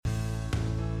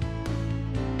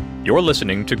You're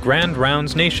listening to Grand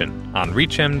Rounds Nation on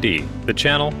ReachMD, the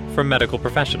channel for medical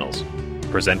professionals.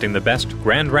 Presenting the best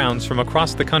Grand Rounds from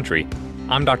across the country,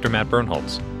 I'm Dr. Matt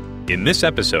Bernholtz. In this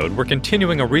episode, we're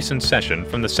continuing a recent session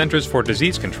from the Centers for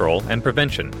Disease Control and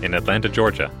Prevention in Atlanta,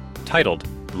 Georgia, titled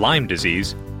Lyme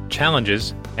Disease,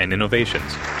 Challenges and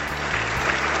Innovations.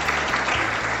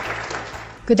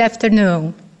 Good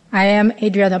afternoon. I am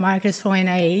Adriana Marquez from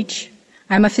NIH.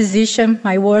 I'm a physician.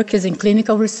 My work is in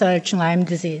clinical research in Lyme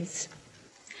disease.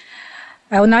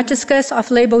 I will not discuss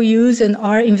off-label use and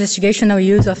or investigational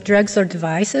use of drugs or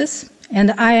devices,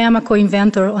 and I am a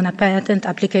co-inventor on a patent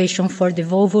application for the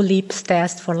Volvo-LEAPS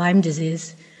test for Lyme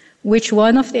disease, which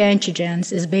one of the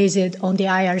antigens is based on the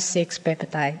IR6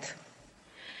 peptide.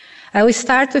 I will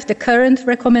start with the current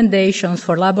recommendations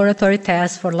for laboratory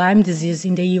tests for Lyme disease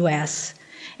in the US,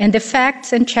 and the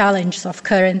facts and challenges of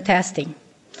current testing.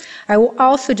 I will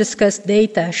also discuss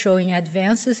data showing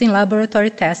advances in laboratory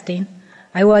testing.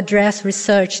 I will address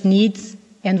research needs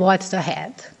and what's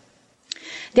ahead.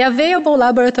 The available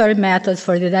laboratory methods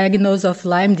for the diagnosis of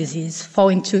Lyme disease fall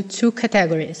into two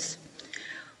categories.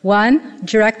 One,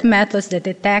 direct methods that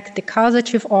detect the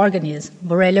causative organism,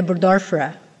 Borrelia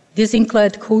burgdorferi. These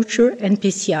include culture and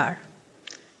PCR.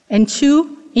 And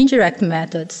two, indirect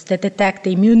methods that detect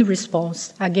the immune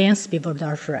response against B.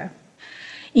 burgdorferi.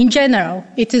 In general,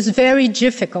 it is very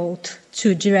difficult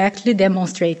to directly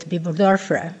demonstrate B.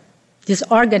 burgdorferi. This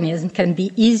organism can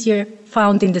be easier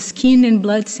found in the skin and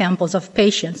blood samples of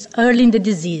patients early in the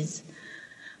disease,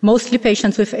 mostly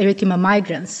patients with erythema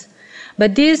migrans.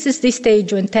 But this is the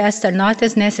stage when tests are not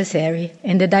as necessary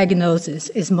and the diagnosis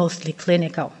is mostly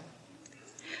clinical.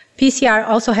 PCR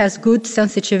also has good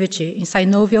sensitivity in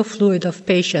synovial fluid of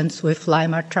patients with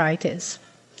Lyme arthritis.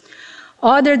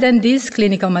 Other than these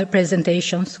clinical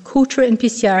presentations, culture and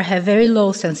PCR have very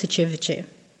low sensitivity.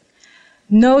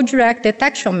 No direct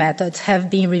detection methods have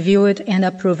been reviewed and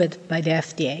approved by the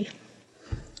FDA.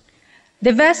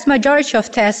 The vast majority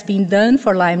of tests being done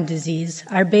for Lyme disease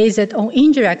are based on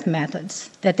indirect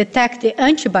methods that detect the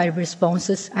antibody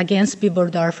responses against B.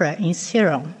 burgdorferi in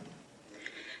serum.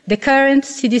 The current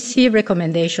CDC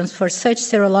recommendations for such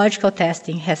serological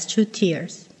testing has two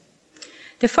tiers.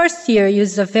 The first tier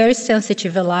uses a very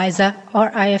sensitive ELISA or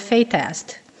IFA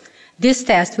test. This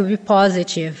test will be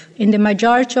positive in the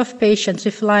majority of patients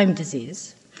with Lyme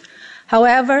disease.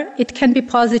 However, it can be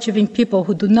positive in people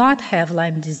who do not have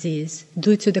Lyme disease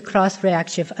due to the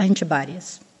cross-reactive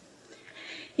antibodies.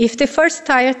 If the first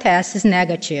tier test is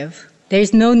negative, there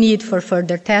is no need for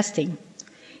further testing.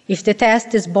 If the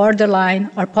test is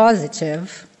borderline or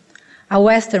positive, a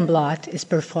Western blot is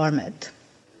performed.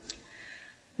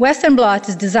 Western blot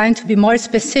is designed to be more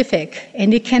specific,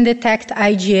 and it can detect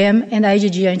IgM and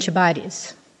IgG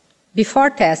antibodies.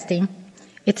 Before testing,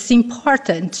 it's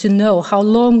important to know how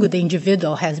long the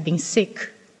individual has been sick.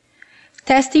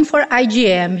 Testing for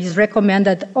IgM is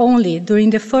recommended only during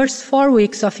the first 4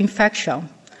 weeks of infection,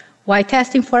 while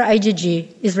testing for IgG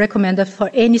is recommended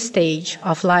for any stage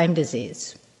of Lyme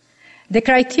disease. The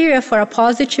criteria for a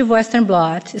positive Western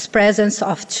blot is presence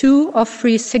of 2 of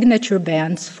 3 signature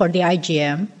bands for the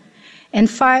IgM and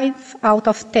 5 out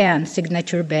of 10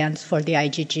 signature bands for the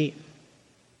IgG.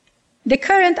 The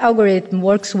current algorithm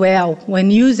works well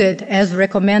when used as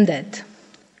recommended.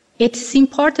 It is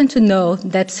important to know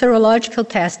that serological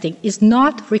testing is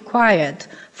not required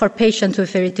for patients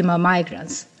with erythema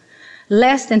migrans.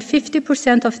 Less than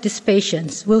 50% of these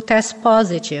patients will test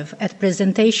positive at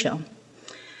presentation.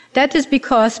 That is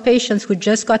because patients who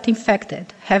just got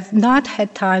infected have not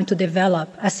had time to develop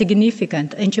a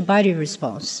significant antibody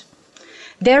response.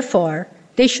 Therefore,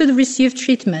 they should receive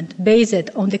treatment based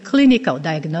on the clinical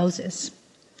diagnosis.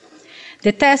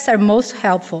 The tests are most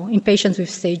helpful in patients with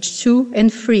stage 2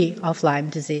 and 3 of Lyme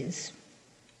disease.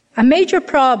 A major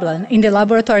problem in the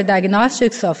laboratory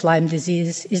diagnostics of Lyme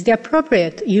disease is the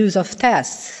appropriate use of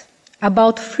tests.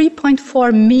 About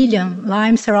 3.4 million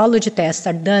Lyme serology tests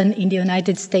are done in the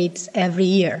United States every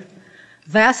year,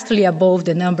 vastly above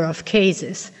the number of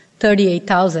cases,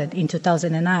 38,000 in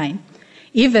 2009,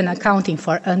 even accounting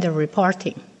for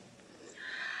underreporting.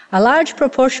 A large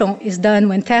proportion is done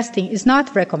when testing is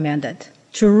not recommended,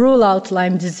 to rule out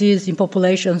Lyme disease in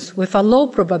populations with a low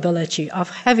probability of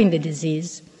having the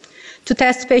disease, to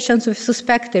test patients with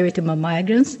suspected erythema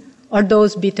migrans or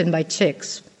those bitten by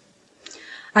ticks.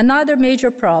 Another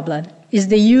major problem is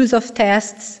the use of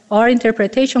tests or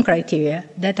interpretation criteria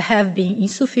that have been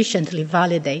insufficiently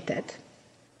validated.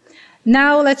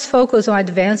 Now let's focus on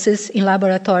advances in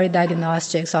laboratory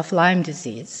diagnostics of Lyme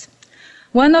disease.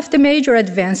 One of the major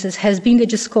advances has been the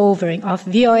discovery of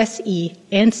VOSE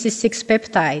and C6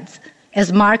 peptides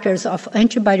as markers of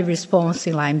antibody response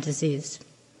in Lyme disease.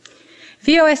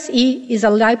 VOSE is a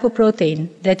lipoprotein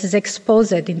that is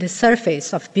exposed in the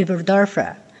surface of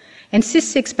Biberorpha, and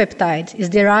C6 peptide is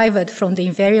derived from the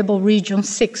invariable region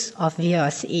 6 of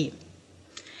VOSE.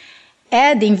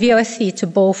 Adding VOSE to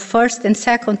both first and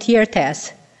second tier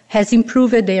tests has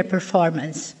improved their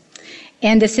performance,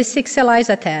 and the C6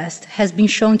 ELISA test has been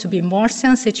shown to be more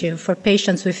sensitive for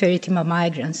patients with erythema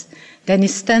migrans than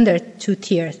standard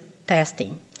two-tier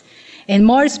testing, and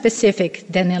more specific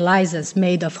than ELISAs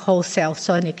made of whole cell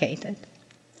sonicated.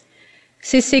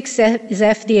 C6 is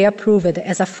FDA approved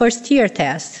as a first-tier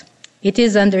test. It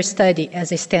is under study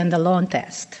as a standalone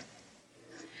test.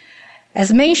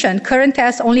 As mentioned, current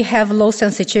tests only have low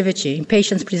sensitivity in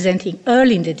patients presenting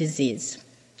early in the disease.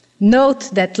 Note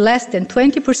that less than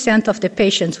 20% of the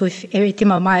patients with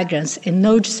erythema migrans and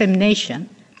no dissemination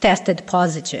tested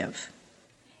positive.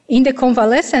 In the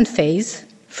convalescent phase,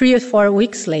 3 or 4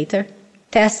 weeks later,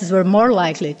 tests were more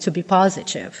likely to be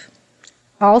positive.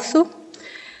 Also,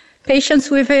 patients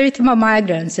with erythema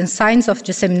migrans and signs of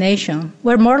dissemination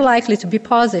were more likely to be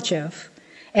positive,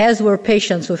 as were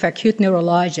patients with acute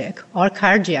neurologic or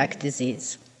cardiac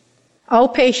disease. All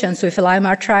patients with Lyme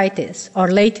arthritis or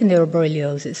latent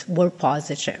neuroborreliosis were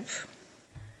positive.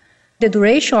 The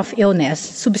duration of illness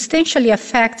substantially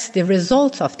affects the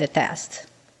results of the test.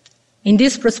 In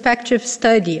this prospective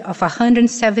study of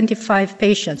 175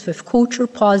 patients with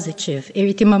culture-positive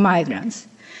erythema migrans,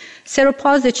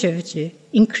 seropositivity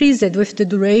increased with the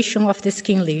duration of the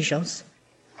skin lesions.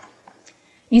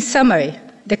 In summary,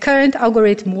 the current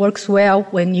algorithm works well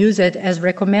when used as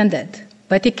recommended,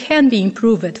 but it can be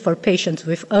improved for patients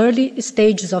with early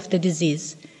stages of the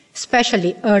disease,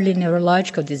 especially early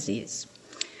neurological disease.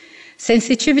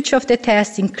 Sensitivity of the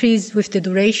test increased with the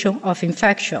duration of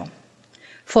infection.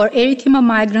 For erythema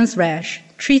migrans rash,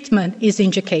 treatment is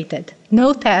indicated.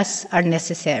 No tests are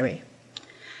necessary.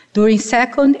 During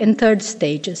second and third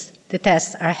stages, the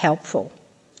tests are helpful.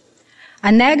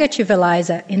 A negative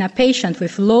ELISA in a patient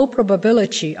with low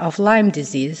probability of Lyme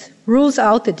disease rules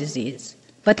out the disease,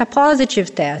 but a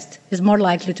positive test is more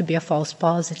likely to be a false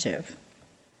positive.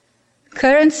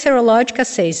 Current serologic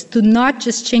assays do not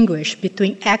distinguish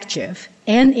between active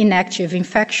and inactive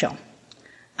infection.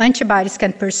 Antibodies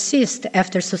can persist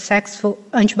after successful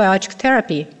antibiotic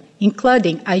therapy,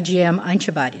 including IgM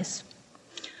antibodies.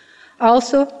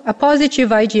 Also, a positive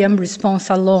IgM response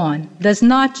alone does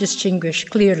not distinguish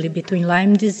clearly between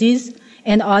Lyme disease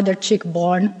and other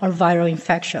tick-borne or viral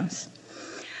infections.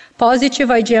 Positive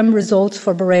IgM results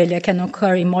for Borrelia can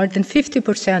occur in more than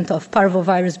 50% of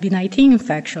parvovirus B19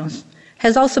 infections,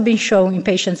 has also been shown in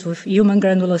patients with human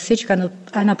granulocytic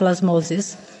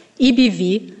anaplasmosis,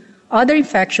 EBV, other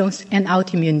infections, and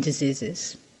autoimmune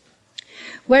diseases.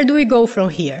 Where do we go from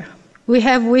here? We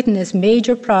have witnessed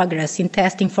major progress in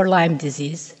testing for Lyme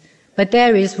disease, but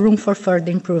there is room for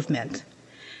further improvement.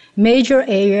 Major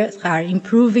areas are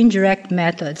improving direct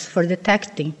methods for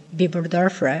detecting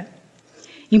Biberorpha,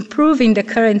 improving the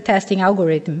current testing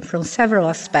algorithm from several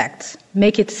aspects,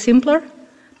 make it simpler,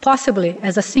 possibly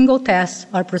as a single test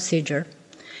or procedure,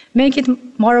 make it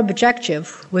more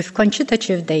objective with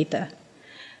quantitative data,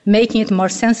 making it more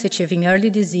sensitive in early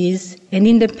disease and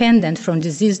independent from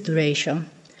disease duration,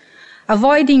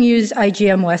 avoiding use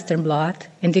IgM Western blot,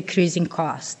 and decreasing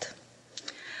cost.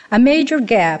 A major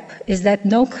gap is that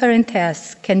no current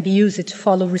tests can be used to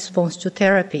follow response to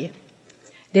therapy.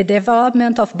 The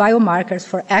development of biomarkers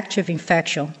for active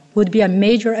infection would be a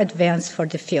major advance for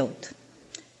the field.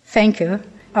 Thank you.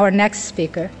 Our next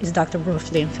speaker is Dr.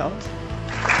 Ruth Linfeld.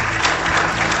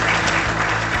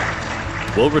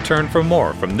 We'll return for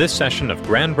more from this session of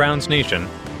Grand Rounds Nation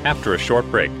after a short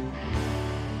break.